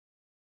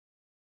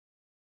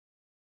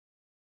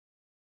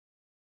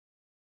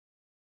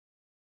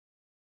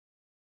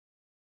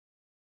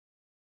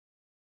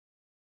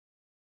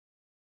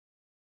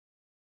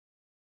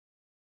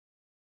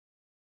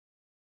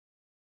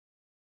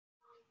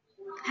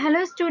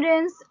Hello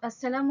students,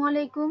 Assalamu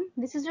alaikum.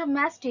 This is your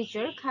maths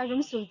teacher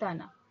Khairun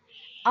Sultana.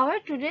 Our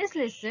today's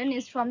lesson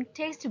is from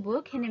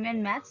textbook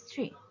Hindman Maths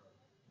 3.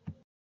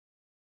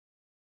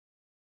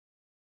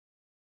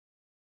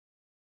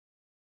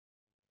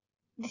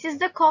 This is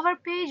the cover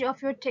page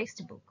of your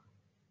textbook.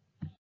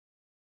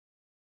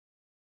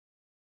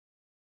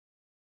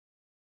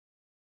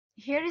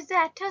 Here is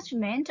the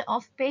attachment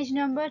of page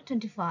number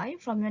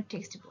 25 from your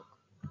textbook.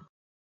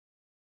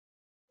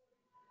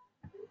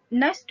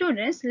 Now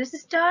students, let's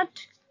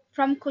start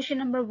from question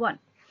number 1.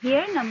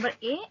 Here number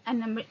A and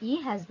number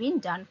E has been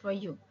done for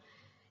you.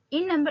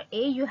 In number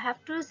A, you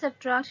have to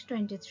subtract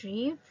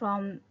 23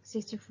 from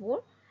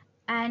 64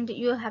 and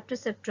you have to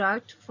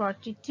subtract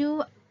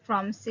 42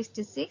 from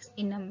 66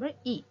 in number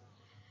E.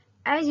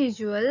 As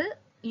usual,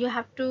 you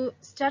have to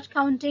start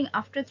counting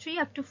after 3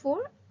 up to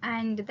 4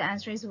 and the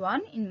answer is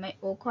 1 in my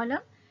O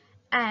column.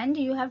 And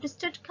you have to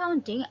start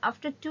counting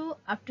after 2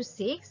 up to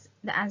 6.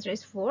 The answer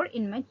is 4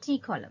 in my T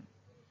column.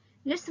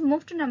 Let's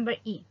move to number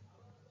E.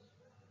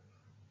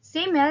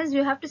 Same as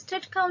you have to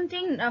start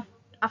counting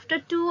after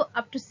 2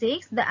 up to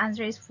 6. The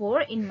answer is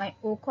 4 in my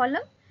O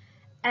column.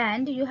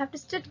 And you have to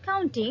start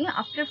counting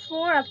after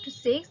 4 up to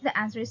 6. The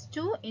answer is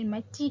 2 in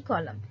my T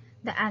column.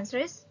 The answer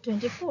is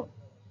 24.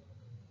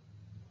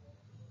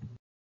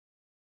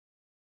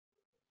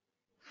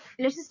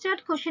 Let's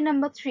start question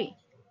number 3.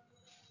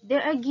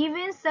 There are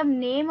given some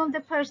name of the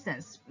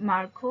persons: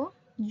 Marco,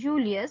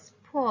 Julius,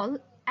 Paul,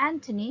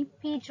 Anthony,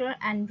 Peter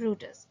and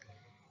Brutus.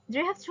 They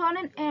have thrown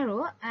an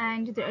arrow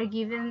and they are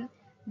given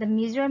the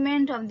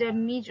measurement of their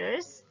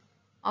meters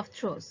of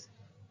throws.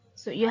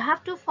 So you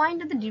have to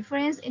find the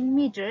difference in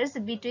meters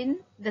between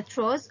the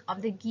throws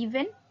of the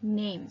given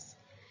names.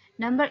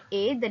 Number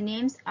A, the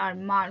names are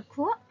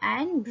Marco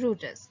and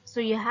Brutus. So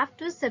you have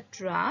to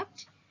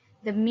subtract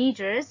the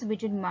meters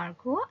between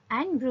Marco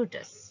and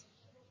Brutus,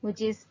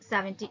 which is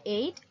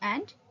 78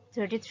 and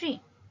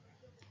 33.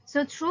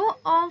 So throw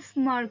of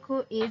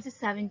Marco is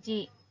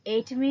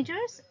 78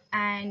 meters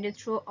and the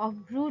throw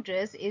of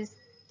Brutus is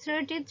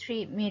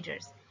 33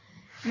 meters.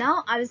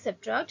 Now I will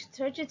subtract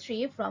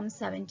 33 from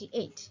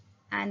 78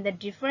 and the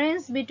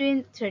difference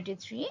between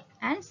 33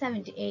 and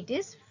 78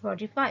 is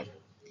 45.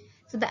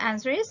 So the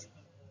answer is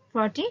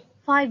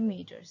 45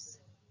 meters.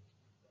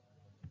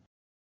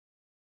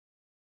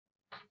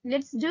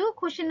 Let's do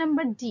question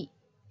number D.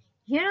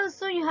 Here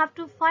also you have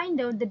to find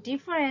out the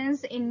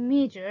difference in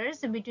meters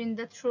between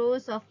the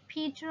throws of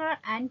Peter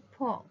and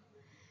Paul.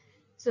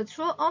 So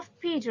throw of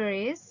Peter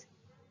is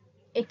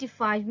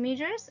 85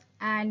 meters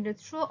and the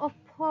throw of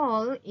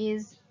Paul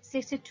is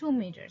 62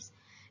 meters.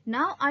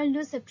 Now I'll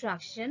do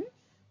subtraction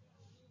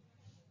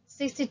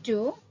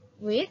 62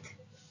 with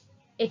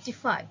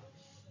 85.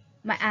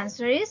 My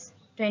answer is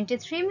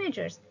 23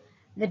 meters.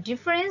 The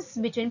difference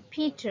between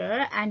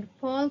Peter and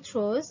Paul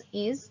throws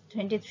is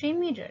 23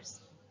 meters.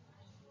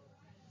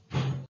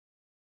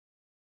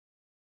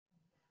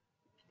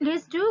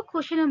 Let's do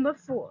question number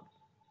 4.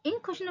 In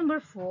question number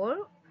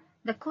 4,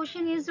 the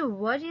question is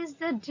what is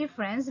the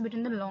difference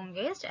between the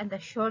longest and the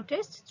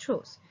shortest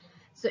throws?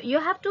 So you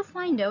have to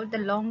find out the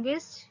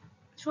longest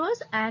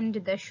throws and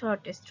the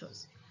shortest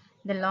throws.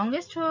 The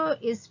longest throw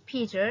is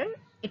Peter,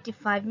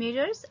 85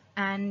 meters,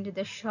 and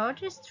the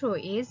shortest throw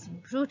is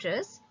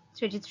Brutus,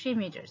 33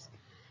 meters.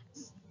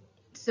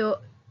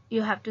 So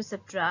you have to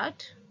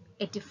subtract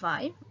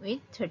 85 with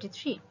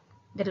 33.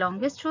 The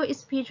longest throw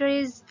is Peter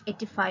is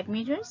 85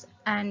 meters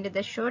and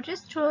the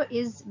shortest throw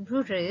is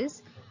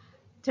Brutus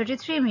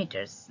 33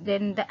 meters.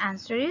 Then the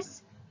answer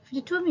is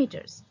 52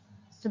 meters.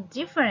 So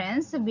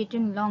difference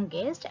between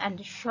longest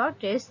and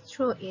shortest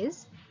throw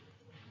is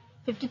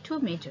 52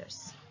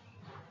 meters.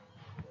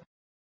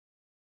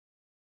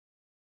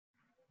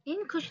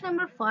 In question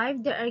number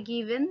 5, there are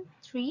given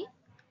 3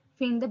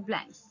 fill in the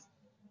blanks.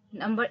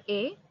 Number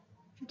A,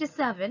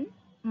 57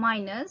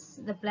 minus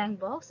the blank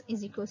box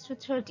is equals to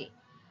 30.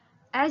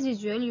 As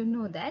usual, you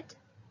know that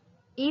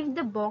if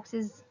the box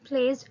is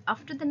placed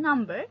after the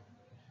number,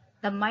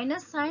 the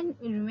minus sign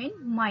will remain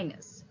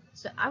minus.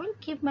 So I will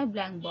keep my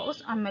blank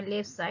box on my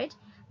left side.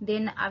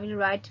 Then I will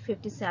write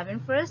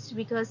 57 first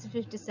because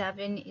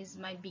 57 is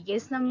my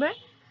biggest number.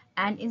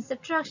 And in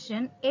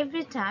subtraction,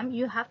 every time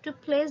you have to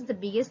place the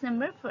biggest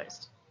number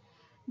first.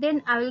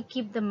 Then I will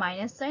keep the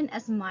minus sign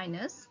as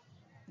minus,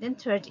 then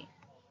 30.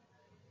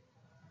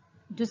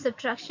 Do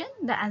subtraction,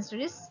 the answer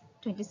is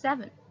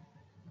 27.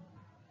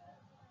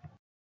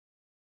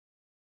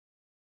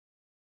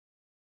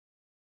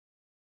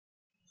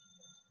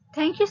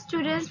 Thank you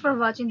students for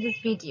watching this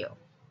video.